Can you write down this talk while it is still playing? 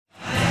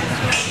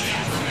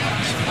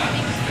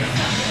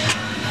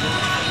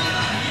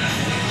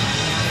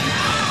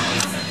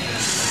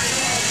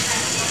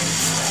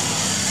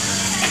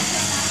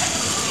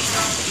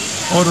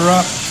Order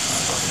up.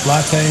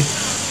 Latte.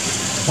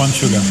 1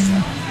 sugar.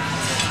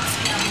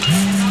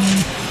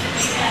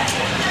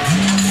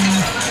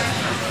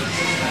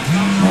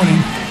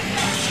 Morning.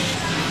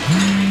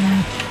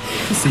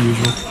 Just the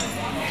usual.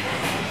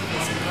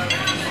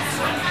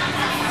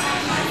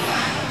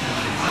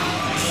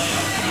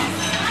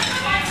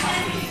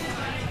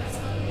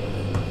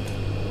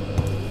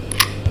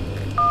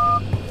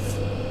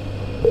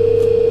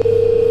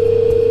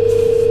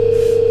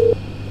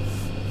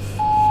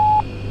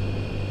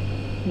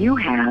 You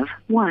have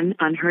one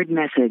unheard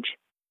message.